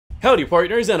Howdy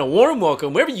partners, and a warm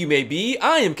welcome wherever you may be.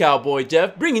 I am Cowboy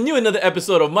Jeff, bringing you another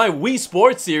episode of my Wii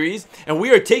Sports series, and we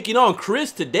are taking on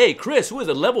Chris today. Chris, who is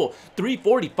at level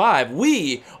 345.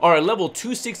 We are at level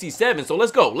 267, so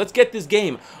let's go. Let's get this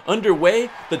game underway.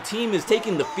 The team is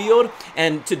taking the field,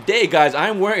 and today, guys,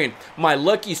 I'm wearing my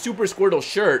lucky Super Squirtle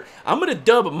shirt. I'm going to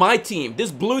dub my team,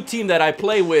 this blue team that I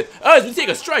play with. Oh, as we take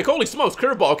a strike, holy smokes,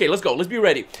 curveball. Okay, let's go. Let's be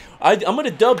ready. I'm going to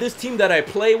dub this team that I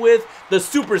play with the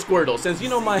Super Squirtle, since, you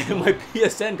know, my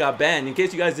PSN got banned, in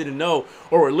case you guys didn't know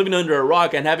or were living under a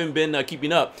rock and haven't been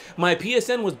keeping up. My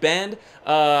PSN was banned.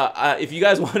 If you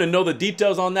guys want to know the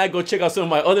details on that, go check out some of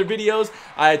my other videos.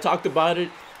 I talked about it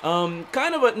kind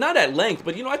of not at length,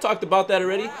 but you know, I talked about that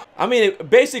already. I mean,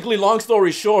 basically, long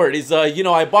story short is, you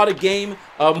know, I bought a game,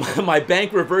 my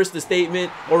bank reversed the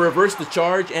statement or reversed the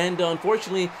charge, and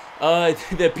unfortunately,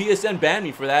 the PSN banned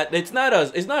me for that. It's not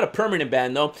a permanent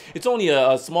ban though. It's only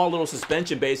a small little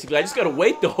suspension basically. I just gotta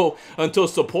wait though until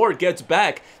support gets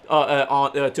back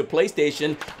to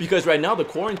PlayStation, because right now the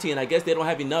quarantine, I guess they don't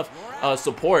have enough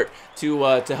support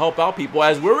to help out people,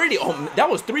 as we're already, oh, that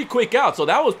was 3 quick outs, so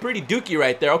that was pretty dookie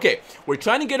right there. Okay, we're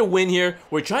trying to get a win here.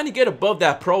 We're trying to get above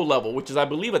that pro level, which is, I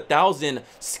believe, 1,000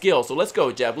 skill. So let's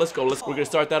go, Jeff. Let's go. We're gonna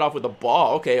start that off with a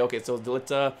ball. Okay. So let's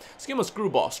give him a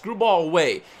screwball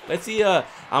away. Let's see.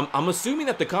 I'm assuming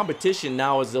that the competition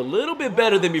now is a little bit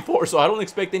better than before, so I don't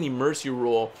expect any mercy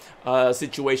rule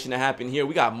situation to happen here.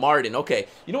 We got Martin. Okay,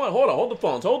 you know what? Hold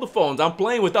the phones. I'm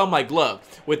playing without my glove,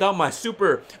 without my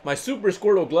super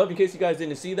Squirtle glove. In case you guys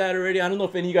didn't see that already, I don't know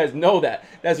if any of you guys know that.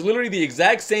 That's literally the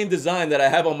exact same design that I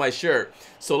have on my shirt.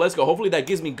 So let's go. Hopefully that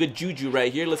gives me good juju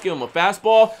right here. Let's give him a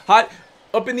fastball. Hot.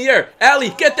 Up in the air.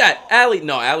 Allie, get that. Allie.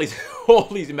 No, Allie's.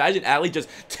 Holy, imagine Allie just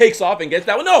takes off and gets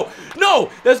that one. No,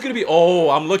 that's going to be. Oh,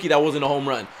 I'm lucky that wasn't a home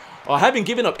run. I haven't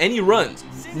given up any runs.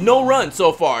 No runs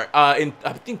so far. In,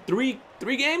 I think, three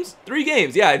games? 3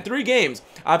 games. Yeah, in 3 games.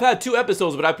 I've had 2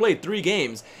 episodes, but I played 3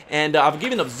 games. And I've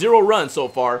given up 0 runs so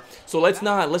far. So let's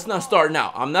not start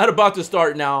now. I'm not about to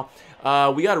start now.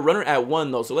 We got a runner at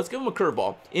 1 though, so let's give him a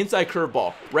curveball. Inside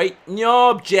curveball. Right?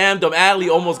 Nope, jammed him. Allie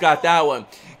almost got that one.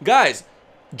 Guys,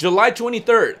 July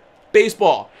 23rd,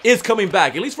 baseball is coming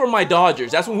back, at least for my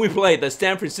Dodgers. That's when we play the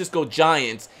San Francisco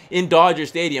Giants in Dodger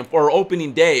Stadium for our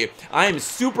opening day. I am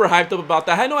super hyped up about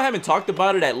that. I know I haven't talked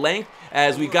about it at length,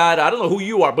 as we got, I don't know who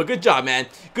you are, but good job, man.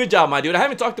 Good job, my dude. I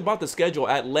haven't talked about the schedule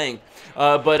at length,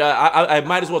 but I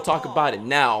might as well talk about it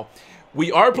now.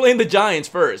 We are playing the Giants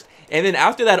first, and then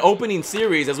after that opening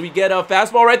series, as we get a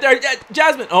fastball right there,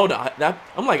 Jasmine. Oh no,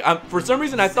 I'm like, for some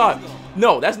reason I thought,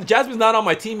 no, Jasmine's not on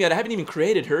my team yet. I haven't even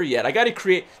created her yet. I got to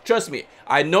create. Trust me,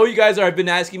 I know you guys have been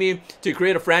asking me to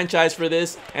create a franchise for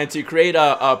this and to create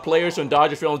players from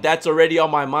Dodger films. That's already on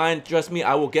my mind. Trust me,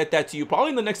 I will get that to you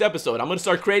probably in the next episode. I'm gonna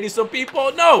start creating some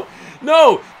people. No,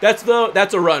 that's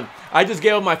a run. I just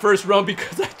gave up my first run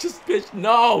because I just pitched.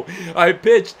 No, I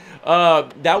pitched.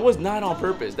 That was not on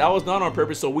purpose. That was not on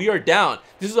purpose. So we are down.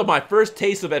 This is my first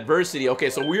taste of adversity. Okay,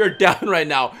 so we are down right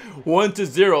now,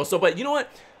 1-0. So, but you know what?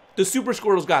 The Super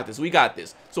Squirtles got this. We got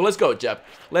this. So let's go, Jeff.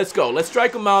 Let's go. Let's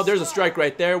strike them out. There's a strike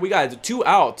right there. We got 2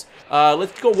 outs.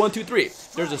 Let's go 1, 2, 3.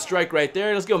 There's a strike right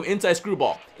there. Let's give him inside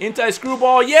screwball. Inside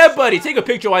screwball. Yeah, buddy. Take a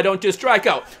picture. Why don't just strike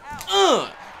out?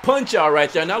 Punch out right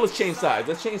there. Now let's change sides.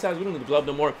 Let's change sides. We don't need the glove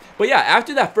no more. But yeah,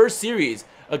 after that first series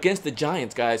against the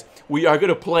Giants, guys, we are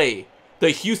gonna play the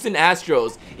Houston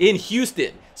Astros in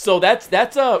Houston. So that's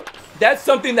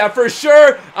something that for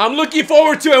sure I'm looking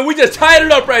forward to, and we just tied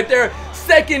it up right there.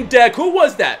 Second deck. Who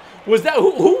was that? Who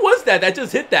was that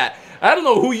just hit that? I don't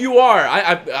know who you are.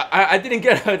 I didn't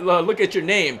get a look at your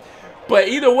name. But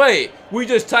either way, we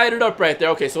just tied it up right there.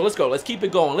 Okay, so let's go. Let's keep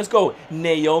it going. Let's go,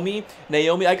 Naomi.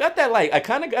 I got that, like, I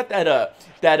kind of got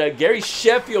that Gary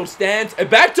Sheffield stance.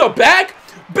 Back-to-back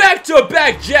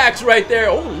jacks right there.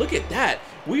 Oh, look at that.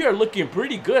 We are looking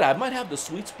pretty good. I might have the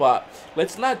sweet spot.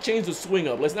 Let's not change the swing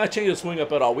up. Let's not change the swing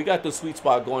up at all. We got the sweet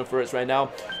spot going for us right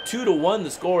now. 2-1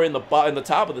 the score in the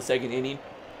top of the 2nd inning.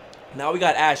 Now we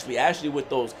got Ashley. Ashley with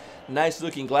those nice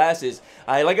looking glasses.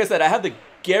 Like I said, I have the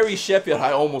Gary Sheffield.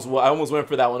 I almost went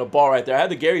for that one. A ball right there. I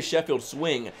had the Gary Sheffield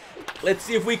swing. Let's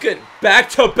see if we could back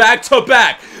to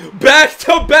back.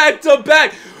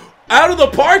 Out of the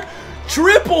park.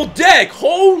 Triple deck.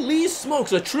 Holy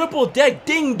smokes. A triple deck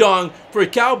ding dong for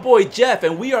Cowboy Jeff.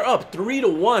 And we are up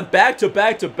 3-1. Back to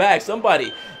back.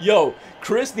 Somebody. Yo,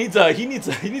 Chris needs gonna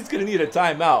need a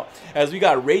timeout. As we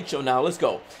got Rachel now. Let's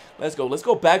go. Let's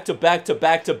go back to back.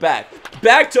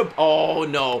 Oh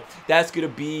no, that's gonna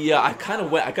be. I kind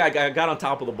of went. I got on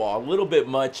top of the ball a little bit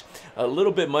much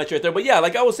right there. But yeah,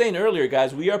 like I was saying earlier,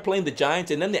 guys, we are playing the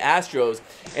Giants and then the Astros,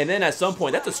 and then at some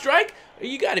point, that's a strike.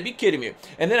 You gotta be kidding me.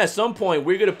 And then at some point,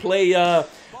 we're gonna play,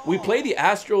 we play the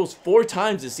Astros 4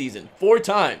 times this season. 4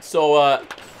 times. So,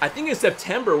 I think in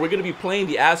September, we're gonna be playing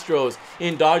the Astros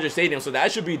in Dodger Stadium. So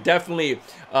that should be definitely,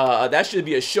 that should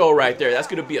be a show right there. That's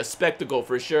gonna be a spectacle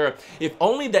for sure. If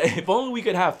only we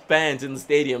could have fans in the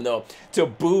stadium, though, to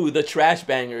boo the trash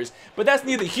bangers. But that's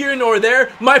neither here nor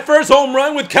there. My first home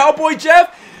run with Cowboy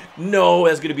Jeff? No,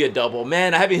 that's gonna be a double.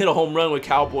 Man, I haven't hit a home run with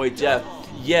Cowboy Jeff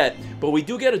yet, but we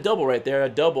do get a double right there, a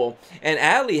double. And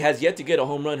Allie has yet to get a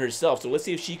home run herself, so let's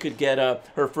see if she could get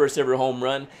her first ever home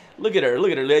run. Look at her,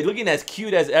 looking as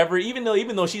cute as ever. Even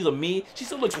though she's a me, she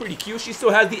still looks pretty cute. She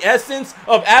still has the essence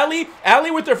of Allie.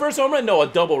 Allie with her first home run. No, a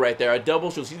double right there, a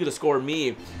double. So she's gonna score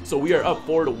me. So we are up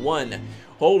 4-1.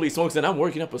 Holy smokes! And I'm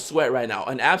working up a sweat right now,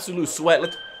 an absolute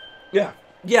sweat.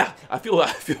 Yeah, I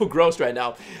feel gross right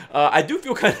now. I do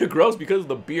feel kind of gross because of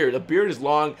the beard. The beard is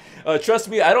long. Trust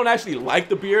me, I don't actually like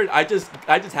the beard. I just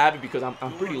have it because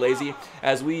I'm pretty lazy.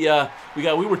 As we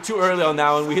were too early on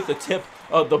that one. We hit the tip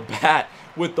of the bat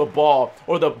with the ball,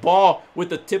 or the ball with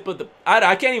the tip of the.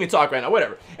 I can't even talk right now.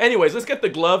 Whatever. Anyways, let's get the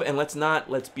glove and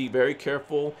let's be very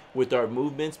careful with our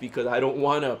movements because I don't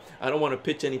wanna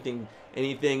pitch anything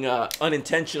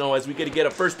unintentional as we get a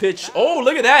first pitch. Oh,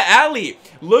 look at that, Allie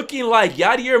looking like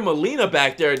Yadier Molina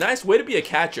back there. Nice way to be a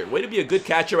catcher. Way to be a good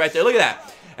catcher right there. Look at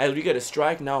that. As we get a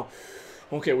strike now.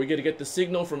 Okay, we're gonna get the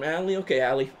signal from Allie. Okay,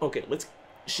 Allie. Okay, let's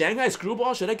Shanghai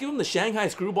Screwball. Should I give him the Shanghai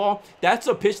Screwball? That's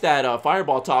a pitch that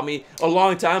Fireball taught me a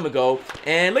long time ago.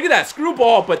 And look at that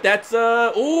Screwball, but that's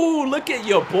ooh, look at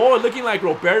your boy looking like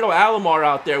Roberto Alomar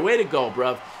out there. Way to go,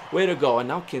 bruv. Way to go. And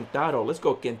now Quintaro. Let's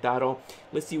go, Quintaro.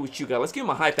 Let's see what you got. Let's give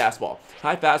him a high fastball.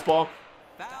 High fastball.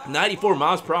 94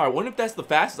 miles per hour. I wonder if that's the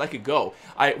fastest I could go.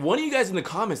 One of you guys in the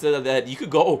comments said that you could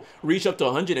go reach up to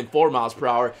 104 miles per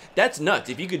hour. That's nuts.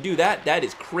 If you could do that, that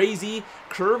is crazy.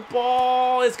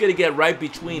 Curveball is going to get right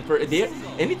between.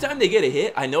 Anytime they get a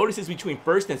hit, I notice it's between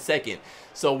first and second.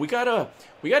 So we gotta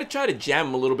try to jam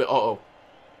him a little bit.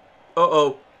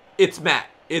 Uh-oh. It's Matt.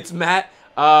 It's Matt.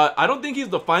 I don't think he's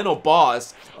the final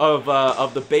boss of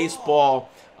the baseball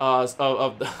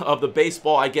of the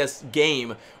baseball, I guess,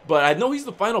 game, but I know he's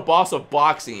the final boss of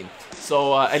boxing.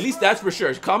 So at least that's for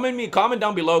sure. Comment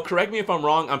down below. Correct me if I'm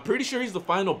wrong. I'm pretty sure he's the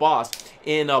final boss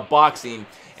in boxing.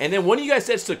 And then one of you guys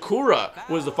said Sakura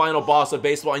was the final boss of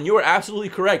baseball, and you were absolutely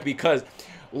correct because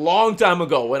long time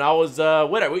ago when I was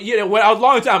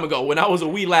long time ago when I was a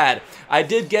wee lad, I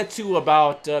did get to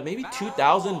about maybe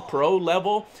 2000 pro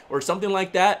level or something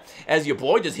like that, as your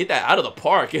boy just hit that out of the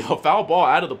park. A foul ball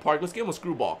out of the park. Let's give him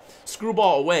a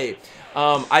screwball away.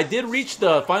 I did reach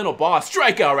the final boss,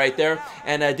 strikeout right there,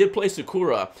 and I did play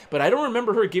Sakura, but I don't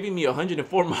remember her giving me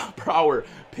 104 mile per hour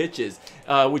pitches,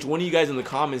 which one of you guys in the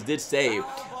comments did say.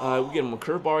 We get him a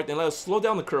curveball right there. Let's slow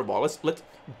down the curveball. Let's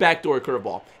backdoor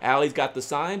curveball. Allie's got the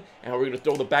sign, and we're gonna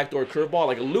throw the backdoor curveball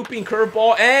like a looping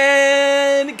curveball,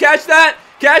 and catch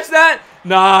that,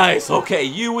 nice. Okay,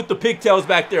 you with the pigtails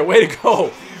back there, way to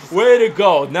go, way to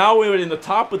go. Now we're in the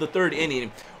top of the 3rd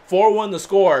inning, 4-1 the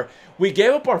score. We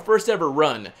gave up our first ever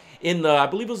run in the, I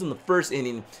believe it was in the 1st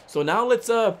inning. So now let's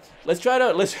try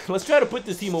to put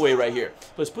this team away right here.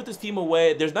 Let's put this team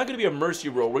away. There's not gonna be a mercy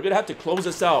rule. We're gonna have to close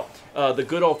this out the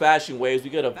good old-fashioned ways.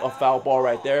 We get a foul ball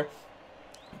right there.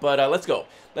 But let's go.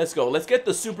 Let's get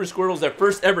the Super Squirtles their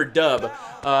first ever dub. Like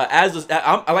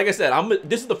I said,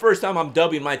 this is the first time I'm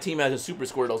dubbing my team as a Super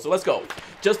Squirtle. So let's go.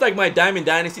 Just like my Diamond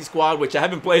Dynasty squad, which I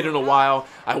haven't played in a while.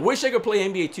 I wish I could play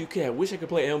NBA 2K. I wish I could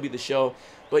play MLB The Show.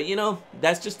 But, you know,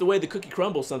 that's just the way the cookie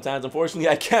crumbles sometimes. Unfortunately,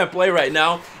 I can't play right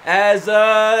now. As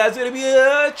that's going to be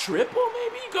a triple,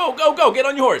 maybe? Go. Get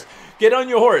on your horse. Get on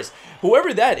your horse.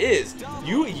 Whoever that is,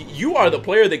 you are the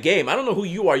player of the game. I don't know who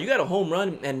you are. You got a home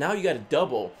run, and now you got a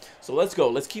double. So let's go.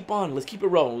 Let's keep on. Let's keep it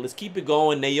rolling. Let's keep it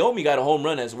going. Naomi got a home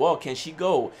run as well. Can she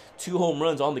go? 2 home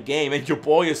runs on the game, and your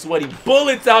boy is sweating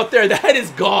bullets out there. That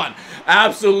is gone.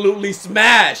 Absolutely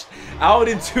smashed out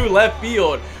into left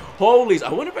field. Holy,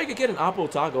 I wonder if I could get an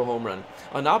Oppo Taco home run.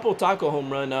 An Oppo Taco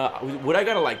home run, would I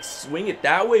gotta like swing it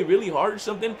that way really hard or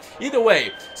something? Either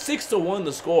way, 6-1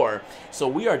 the score. So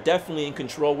we are definitely in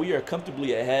control. We are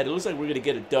comfortably ahead. It looks like we're gonna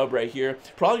get a dub right here.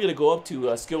 Probably gonna go up to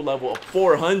a skill level of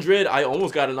 400. I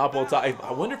almost got an Oppo Taco.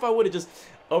 I wonder if I would have just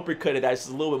uppercutted that just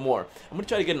a little bit more. I'm gonna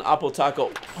try to get an Oppo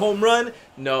Taco home run.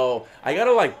 No, I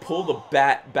gotta like pull the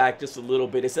bat back just a little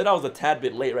bit. They said I was a tad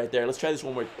bit late right there. Let's try this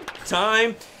one more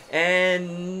time.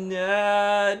 And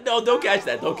no, don't catch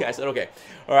that. Don't catch that. Okay.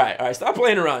 All right. Stop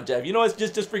playing around, Jeff. You know what?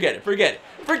 Just forget it. Forget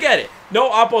it. No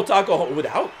Oppo Taco home.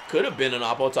 That could have been an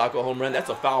Oppo Taco home run. That's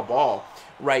a foul ball.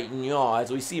 right now,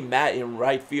 as we see Matt in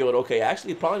right field. Okay,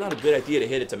 actually, probably not a good idea to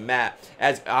hit it to Matt,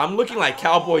 as I'm looking like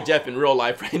Cowboy Jeff in real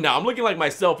life right now. I'm looking like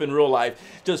myself in real life,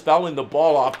 just fouling the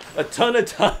ball off a ton of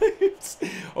times.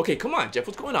 Okay, come on, Jeff.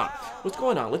 What's going on? What's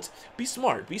going on? Let's be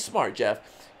smart. Be smart, Jeff.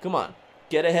 Come on.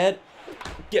 Get ahead.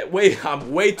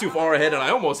 I'm way too far ahead, and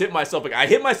I almost hit myself. I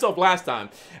hit myself last time.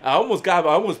 I almost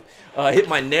hit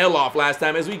my nail off last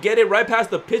time, as we get it right past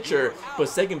the pitcher, but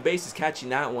second base is catching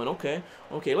that one. Okay,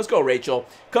 let's go, Rachel.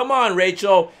 Come on,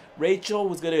 Rachel. Rachel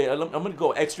was I'm gonna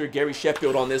go extra Gary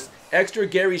Sheffield on this. Extra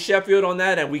Gary Sheffield on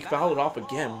that, and we foul it off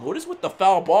again. What is with the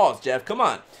foul balls, Jeff? Come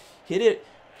on, hit it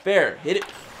fair. Hit it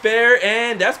fair,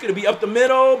 and that's going to be up the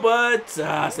middle, but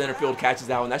center field catches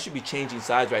that one. That should be changing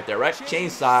sides right there, right?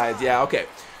 Change sides, yeah, okay.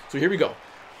 So here we go.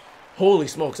 Holy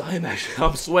smokes,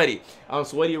 I'm sweaty. I'm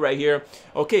sweaty right here.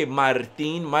 Okay,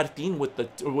 Martin with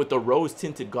the rose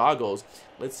tinted goggles.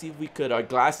 Let's see if we could,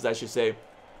 glasses, I should say.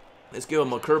 Let's give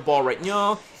him a curveball right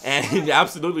now, and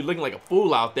absolutely looking like a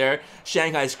fool out there.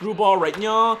 Shanghai screwball right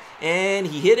now, and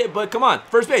he hit it, but come on,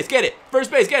 first base, get it.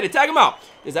 First base, get it, tag him out.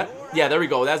 Is that? Yeah, there we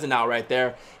go. That's an out right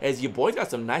there. As your boy's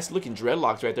got some nice looking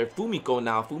dreadlocks right there. Fumiko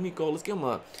now. Fumiko, let's give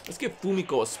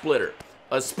Fumiko a splitter.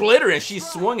 A splitter, and she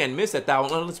swung and missed at that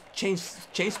one. Let's change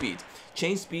speeds.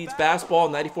 Change speeds,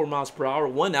 fastball, 94 miles per hour,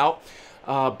 1 out.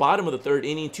 Bottom of the 3rd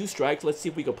inning, 2 strikes. Let's see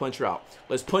if we can punch her out.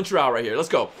 Let's punch her out right here. Let's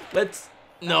go.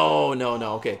 No.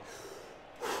 Okay.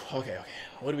 Okay.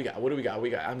 What do we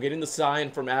got? I'm getting the sign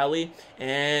from Allie,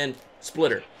 and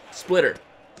splitter.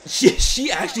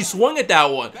 She actually swung at that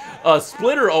one. A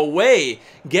splitter away,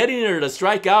 getting her to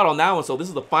strike out on that one. So this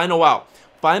is the final out.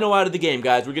 Final out of the game,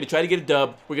 guys. We're going to try to get a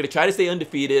dub. We're going to try to stay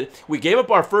undefeated. We gave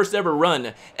up our first ever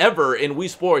run ever in Wii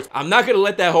Sports. I'm not going to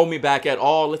let that hold me back at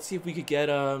all. Let's see if we could get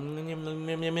a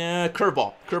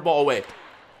curveball. Curveball away.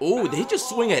 Oh, they just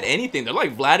swing at anything. They're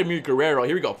like Vladimir Guerrero.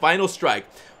 Here we go. Final strike.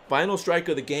 Final strike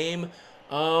of the game.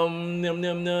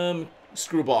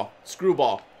 Screwball.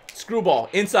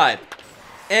 Inside.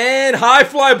 And high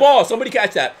fly ball. Somebody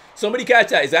catch that. Is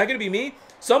that going to be me?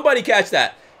 Somebody catch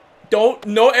that.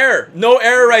 No error. No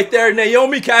error right there.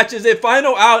 Naomi catches it.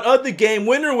 Final out of the game.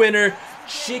 Winner.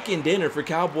 Chicken dinner for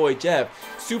Cowboy Jeff.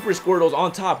 Super Squirtles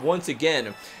on top once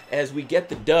again as we get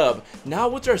the dub. Now,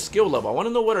 what's our skill level? I want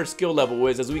to know what our skill level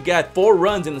is, as we got 4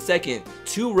 runs in the 2nd,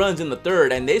 2 runs in the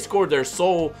 3rd, and they scored their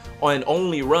sole and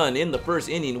only run in the 1st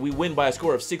inning. We win by a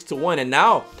score of 6-1, and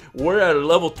now we're at a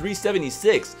level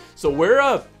 376. So we're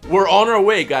on our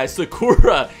way, guys.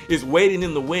 Sakura is waiting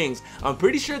in the wings. I'm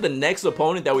pretty sure the next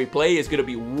opponent that we play is going to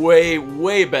be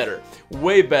way better.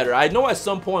 I know at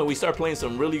some point we start playing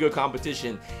some really good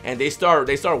competition, and they start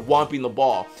whomping the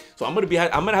ball. So I'm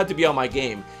gonna have to be on my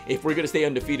game if we're gonna stay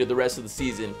undefeated the rest of the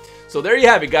season. So there you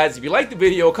have it, guys. If you liked the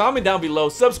video, comment down below,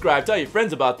 subscribe, tell your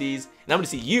friends about these, and I'm gonna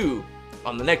see you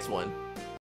on the next one.